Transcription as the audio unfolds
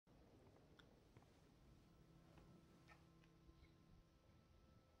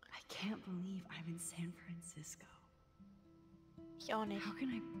I can't believe I'm in San Francisco. Ich auch nicht. How can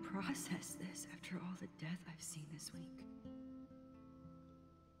I process this after all the death I've seen this week?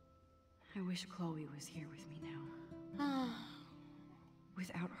 I wish Chloe was here with me now.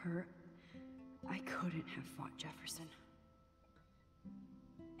 Without her, I couldn't have fought Jefferson.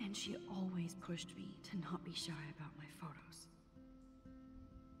 And she always pushed me to not be shy about my photos.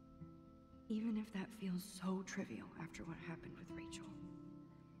 Even if that feels so trivial after what happened with Rachel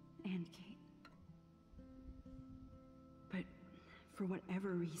and Kate. But for whatever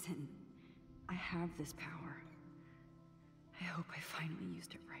reason, I have this power. I hope I finally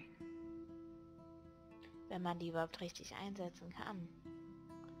used it right. Wenn man die überhaupt richtig einsetzen kann.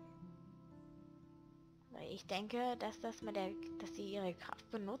 Weil ich denke, dass dass sie ihre Kraft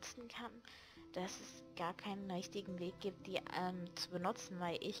benutzen kann, dass es gar keinen richtigen Weg gibt, die zu benutzen,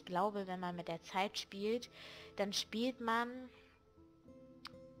 weil ich glaube, wenn man mit der Zeit spielt, dann spielt man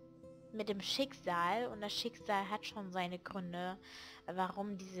mit dem Schicksal und das Schicksal hat schon seine Gründe,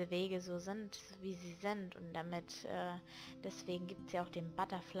 warum diese Wege so sind, wie sie sind und damit, deswegen gibt es ja auch den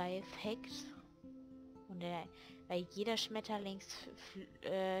Butterfly-Effekt und weil jeder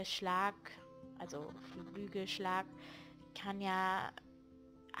Schmetterlingsschlag, also Flügelschlag, kann ja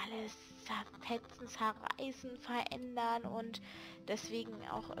alles zerfetzen, zerreißen, verändern und deswegen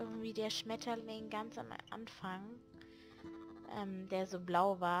auch irgendwie der Schmetterling ganz am Anfang, der so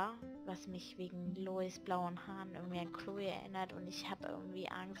blau war, was mich wegen Lois blauen Haaren irgendwie an Chloe erinnert und ich habe irgendwie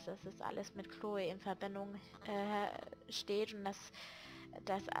Angst, dass das alles mit Chloe in Verbindung steht und dass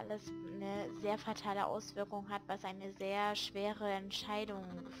das alles eine sehr fatale Auswirkung hat, was eine sehr schwere Entscheidung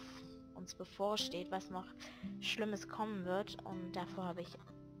uns bevorsteht, was noch Schlimmes kommen wird und davor habe ich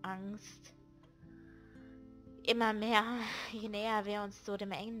Angst. Immer mehr, je näher wir uns so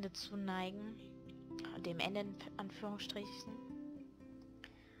dem Ende zuneigen, dem Ende in Anführungsstrichen,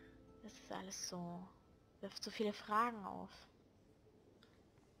 das ist alles so, wirft so viele Fragen auf.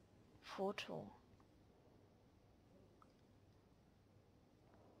 Foto.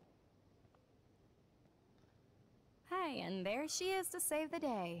 Hi, and there she is to save the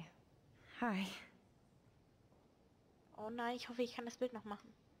day. Hi. Oh nein, ich hoffe, ich kann das Bild noch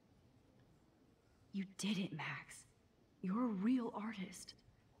machen. You did it, Max. You're a real artist.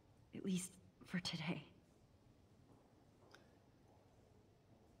 At least for today.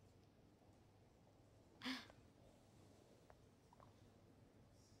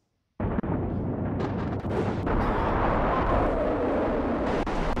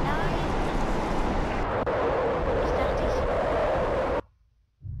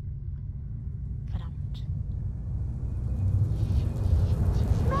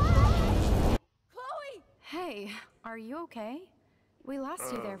 Are you okay? We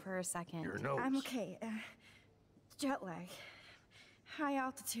lost you there for a second. Your nose. I'm okay. Jet lag. High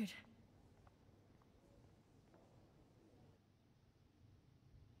altitude.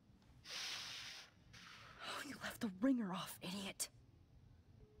 Oh, you left the ringer off, idiot.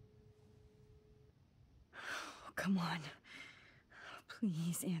 Oh, come on.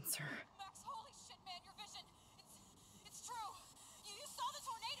 Please answer. Max, holy shit, man, your vision. It's true. You saw the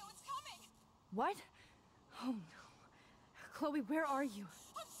tornado. It's coming. What? Oh no. Chloe, where are you?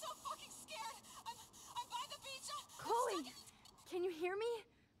 I'm so fucking scared. I'm by the beach. Chloe, can you hear me?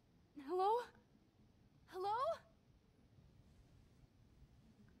 Hello? Hello?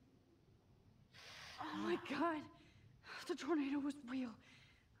 Oh my god. The tornado was real.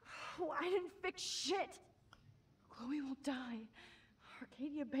 Oh, I didn't fix shit. Chloe will die.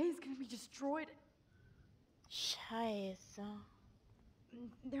 Arcadia Bay is gonna be destroyed. Scheiße.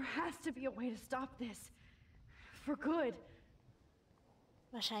 There has to be a way to stop this. For good.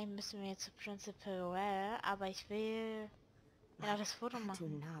 Wahrscheinlich müssen wir jetzt zu Principal Well, aber ich will ja das Foto I do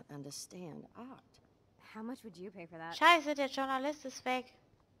machen. not understand art. How much would you pay for that? Scheiße, der Journalist ist weg.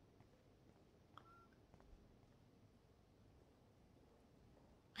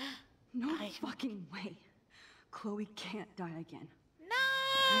 No Ach, ich- fucking way. Chloe can't die again.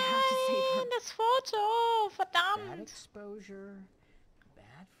 have to save her. Nein, das Foto, Bad verdammt. exposure,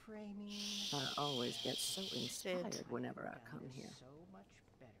 bad framing. I always get so inspired Shit. whenever I come here. So much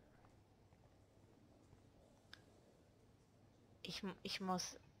better. Ich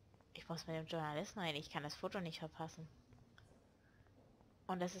muss mit dem Journalisten reden. Ich kann das Foto nicht verpassen.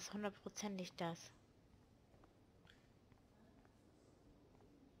 Und das ist hundertprozentig das.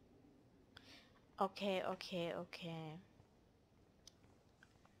 Okay, okay, okay.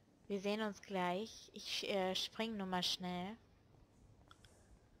 Wir sehen uns gleich. Ich spring nur mal schnell.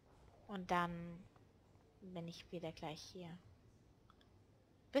 Und dann bin ich wieder gleich hier.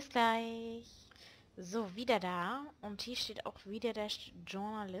 Bis gleich. So, wieder da. Und hier steht auch wieder der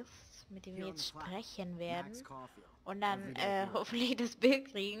Journalist, mit dem wir jetzt sprechen werden. Und dann hoffentlich das Bild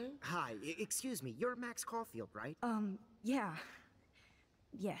kriegen. Hi, excuse me, you're Max Caulfield, right? Yeah.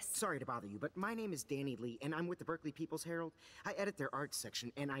 Yes. Sorry to bother you, but my name is Danny Lee, and I'm with the Berkeley People's Herald. I edit their arts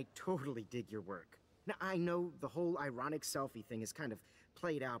section, and I totally dig your work. Now, I know the whole ironic selfie thing is kind of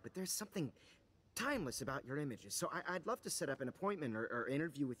played out, but there's something timeless about your images, so I'd love to set up an appointment or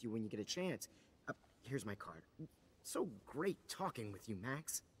interview with you when you get a chance. Here's my card. So great talking with you,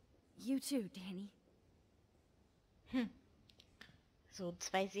 Max. You too, Danny. So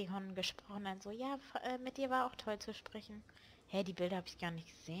 2 Sekunden gesprochen, dann so, ja, mit dir war auch toll zu sprechen. Hä, die Bilder habe ich gar nicht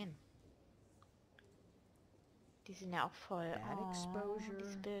gesehen. Die sind ja auch voll. Bad exposure,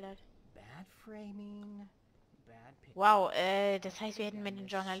 diese Bilder. bad framing, bad picture. Wow, das heißt, wir hätten mit den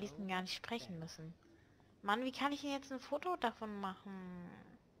Journalisten gar nicht sprechen müssen. Mann, wie kann ich denn jetzt ein Foto davon machen?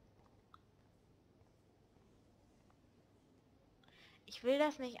 Ich will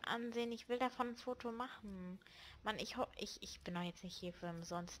das nicht ansehen, ich will davon ein Foto machen. Mann, ich bin doch jetzt nicht hier für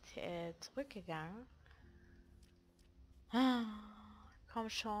umsonst zurückgegangen. Ah, komm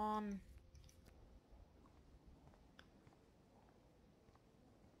schon.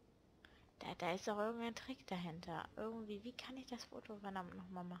 Da ist doch irgendein Trick dahinter. Irgendwie, wie kann ich das Foto verdammt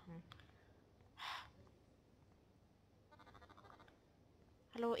nochmal machen?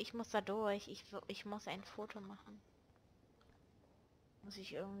 Hallo, ich muss da durch. Ich muss ein Foto machen. Muss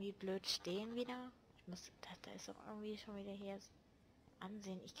ich irgendwie blöd stehen wieder? Ich muss, da ist doch irgendwie schon wieder hier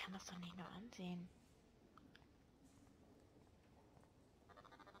ansehen. Ich kann das doch nicht nur ansehen.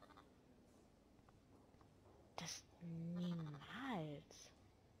 Das niemals.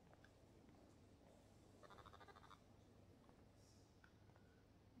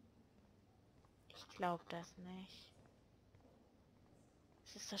 Ich glaube das nicht.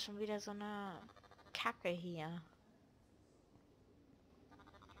 Es ist doch schon wieder so eine Kacke hier.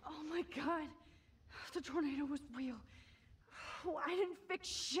 Oh my god! The tornado was real. Oh, I didn't fix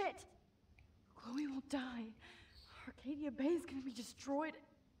shit! Chloe will die. Arcadia Bay is gonna be destroyed.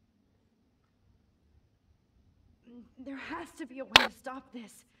 There has to be a way to stop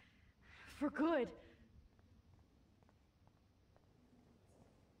this. For good.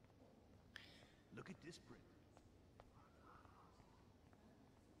 Look at this print.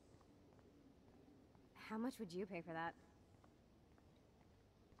 How much would you pay for that?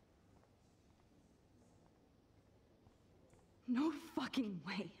 No fucking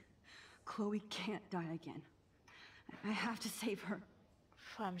way. Chloe can't die again. I have to save her.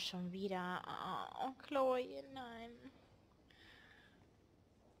 Vor allem schon wieder. Oh, Chloe, nein.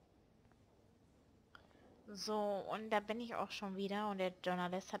 So, und da bin ich auch schon wieder und der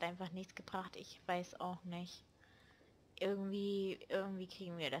Journalist hat einfach nichts gebracht. Ich weiß auch nicht. Irgendwie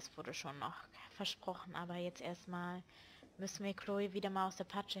kriegen wir das Foto schon noch versprochen, aber jetzt erstmal müssen wir Chloe wieder mal aus der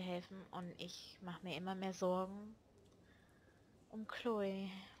Patsche helfen und ich mache mir immer mehr Sorgen um Chloe.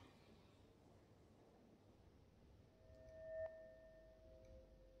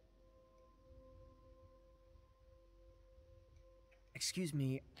 Excuse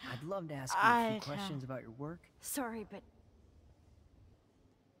me, I'd love to ask you a few Alter. questions about your work. Sorry, but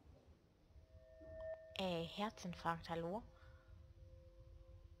Herzinfarkt, hallo?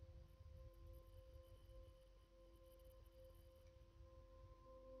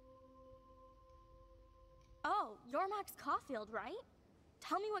 Oh, you're Max Caulfield, right?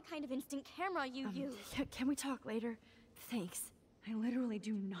 Tell me what kind of instant camera you use. yeah, can we talk later? Thanks. I literally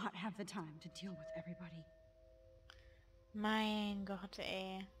do not have the time to deal with everybody. Mein Gott,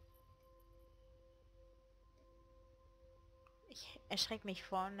 ey. Ich erschrecke mich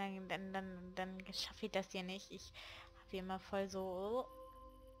vor und dann schaffe ich das hier nicht. Ich habe hier immer voll so...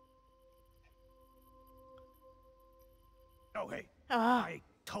 Oh, hey, Ah. I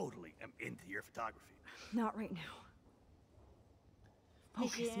totally am into your photography. Not right now.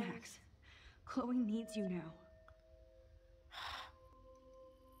 Focus, Yes. Max. Chloe needs you now.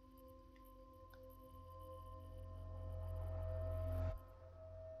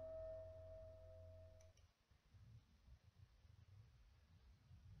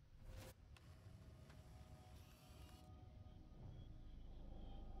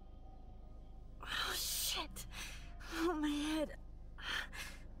 Oh, shit. Oh, my head.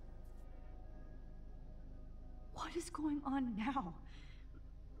 What is going on now?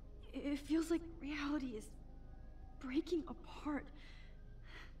 It feels like reality is breaking apart.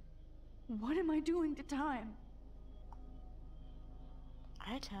 What am I doing to time?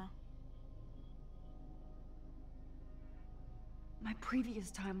 Alter. My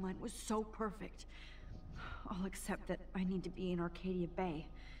previous timeline was so perfect. I'll accept that I need to be in Arcadia Bay.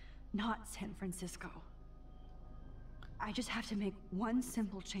 not San Francisco. I just have to make one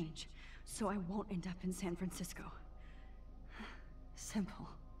simple change, so I won't end up in San Francisco. Simple.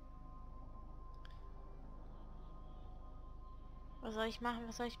 Was soll ich machen?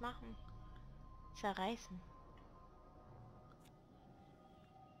 Was soll ich machen? Zerreißen.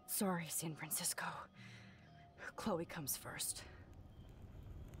 Sorry, San Francisco. Chloe comes first.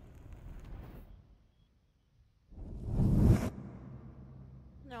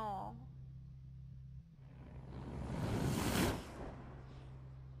 No.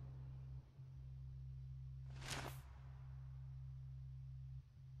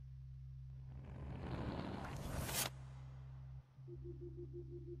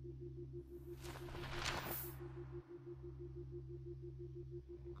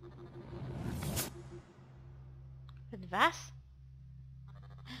 Und was?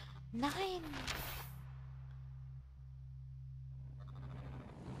 Nein!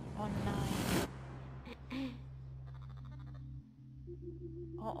 Oh nein.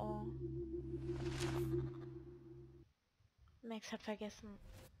 Oh oh. Max hat vergessen,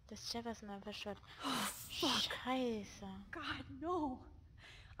 dass Jefferson erwischt wird. Scheiße. God, no.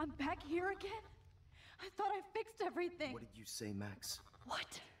 I'm back here again? I thought I fixed everything. What did you say, Max?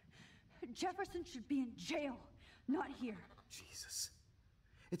 What? Jefferson should be in jail, not here. Jesus.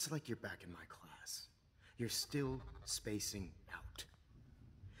 It's like you're back in my class. You're still spacing out.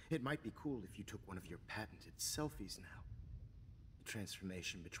 It might be cool if you took one of your patented selfies now. The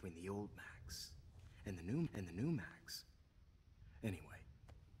transformation between the old Max and the new Max. Anyway,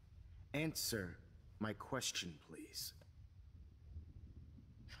 answer my question, please.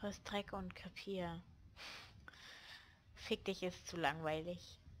 Friss Dreck und kapier. Fick dich, ist zu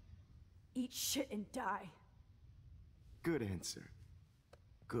langweilig. Eat shit and die. Good answer.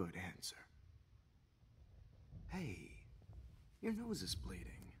 Good answer. Hey, your nose is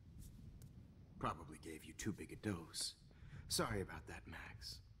bleeding. Probably gave you too big a dose. Sorry about that,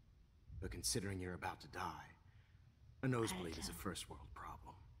 Max. But considering you're about to die, a nosebleed is a first world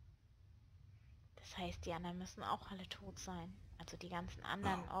problem. Das heißt, die anderen müssen auch alle tot sein. Also die ganzen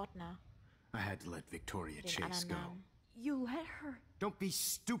anderen Ordner. I had to let Victoria Chase go. You let her? Don't be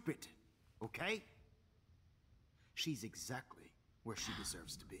stupid, okay? She's exactly where she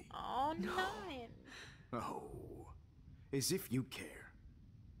deserves to be. Oh nein. Oh, as if you care.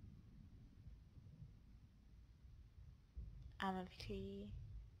 Arme Vicky.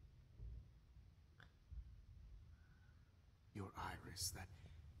 Your iris, that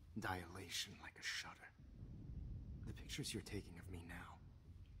dilation like a shutter. The pictures you're taking of me now.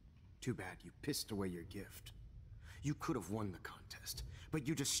 Too bad you pissed away your gift. You could have won the contest, but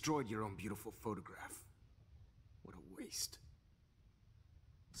you destroyed your own beautiful photograph. What a waste.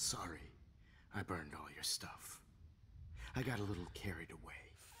 Sorry, I burned all your stuff. I got a little carried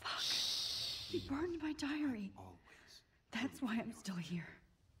away. Fuck. You burned my diary. Always. That's why I'm still here.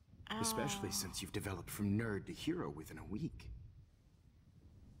 Especially since you've developed from nerd to hero within a week.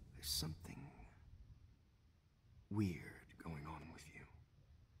 There's something weird going on with you.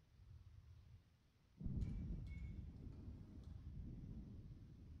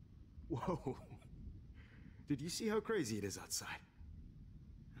 Whoa. Did you see how crazy it is outside?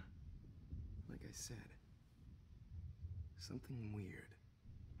 Like I said, something weird.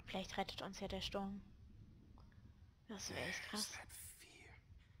 Vielleicht rettet uns ja der Sturm. Das wäre echt krass. That fear.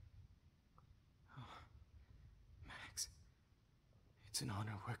 Oh, Max, it's an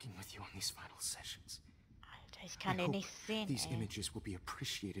honor working with you on these final sessions. Alter, ich kann den nicht sehen, these ey. images will be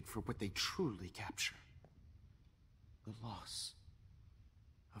appreciated for what they truly capture. The loss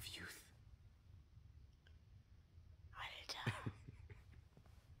of youth. Alter.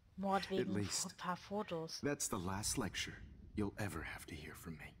 Mord At wegen least, ein paar Fotos. That's the last lecture you'll ever have to hear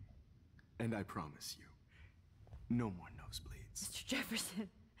from me. And I promise you, no more nosebleeds. Mr. Jefferson,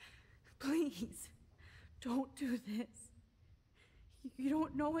 please, don't do this. You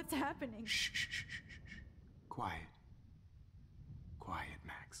don't know what's happening. Shh, shh, shh, shh, shh. Quiet. Quiet,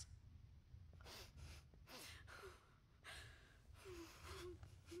 Max.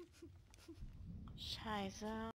 Scheiße.